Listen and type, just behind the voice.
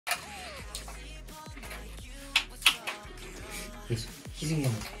희승이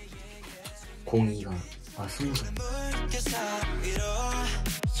형 02가 20살.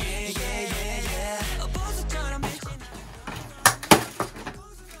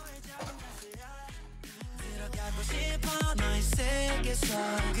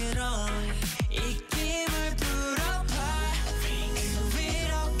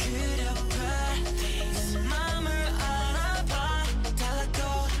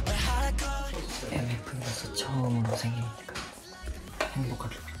 ENHYPEN에서 처음으로 생일이니까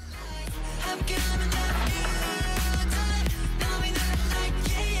행복하길 바랍니다.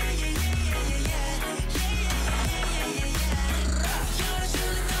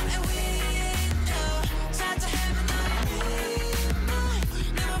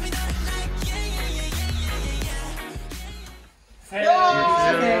 생일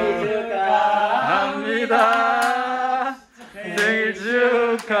축하합니다. 생일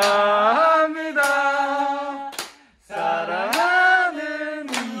축하합니다. 사랑하는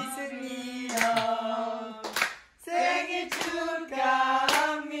희승이 형 생일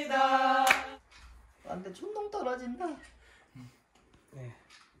축하합니다. 안돼 촌농 떨어진다. 네.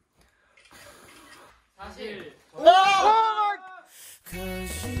 사실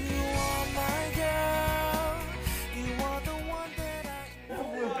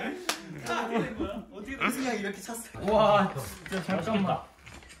어떻게 희승이 형이 이렇게 찼어? 와 진짜 잘 쳤다.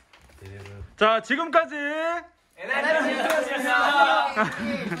 자 지금까지 엔하이픈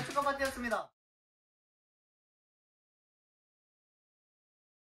축하 파티였습니다.